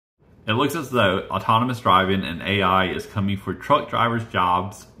It looks as though autonomous driving and AI is coming for truck drivers'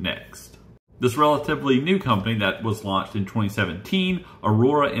 jobs next. This relatively new company that was launched in 2017,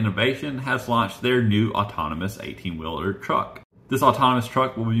 Aurora Innovation, has launched their new autonomous 18-wheeler truck. This autonomous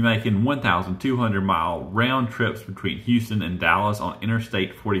truck will be making 1,200-mile round trips between Houston and Dallas on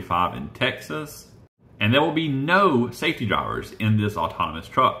Interstate 45 in Texas. And there will be no safety drivers in this autonomous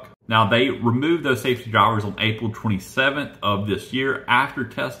truck. Now, they removed those safety drivers on April 27th of this year after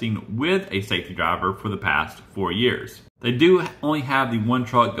testing with a safety driver for the past 4 years. They do only have the one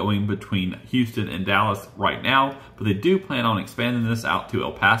truck going between Houston and Dallas right now, but they do plan on expanding this out to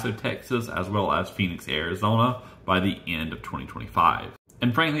El Paso, Texas, as well as Phoenix, Arizona by the end of 2025.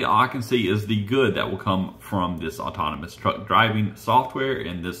 And frankly, all I can see is the good that will come from this autonomous truck driving software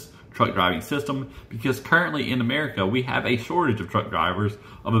and this truck driving system, because currently in America, we have a shortage of truck drivers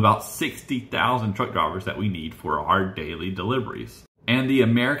of about 60,000 truck drivers that we need for our daily deliveries. And the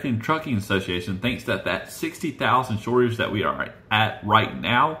American Trucking Association thinks that that 60,000 shortage that we are at right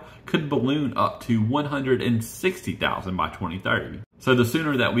now could balloon up to 160,000 by 2030. So the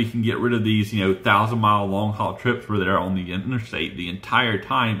sooner that we can get rid of these, 1,000-mile long haul trips where they're on the interstate the entire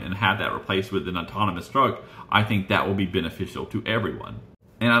time and have that replaced with an autonomous truck, I think that will be beneficial to everyone.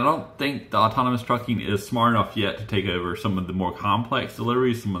 And I don't think the autonomous trucking is smart enough yet to take over some of the more complex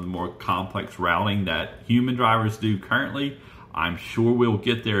deliveries, some of the more complex routing that human drivers do currently. I'm sure we'll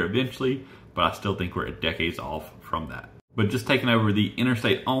get there eventually, but I still think we're decades off from that. But just taking over the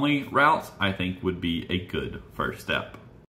interstate only routes, I think would be a good first step.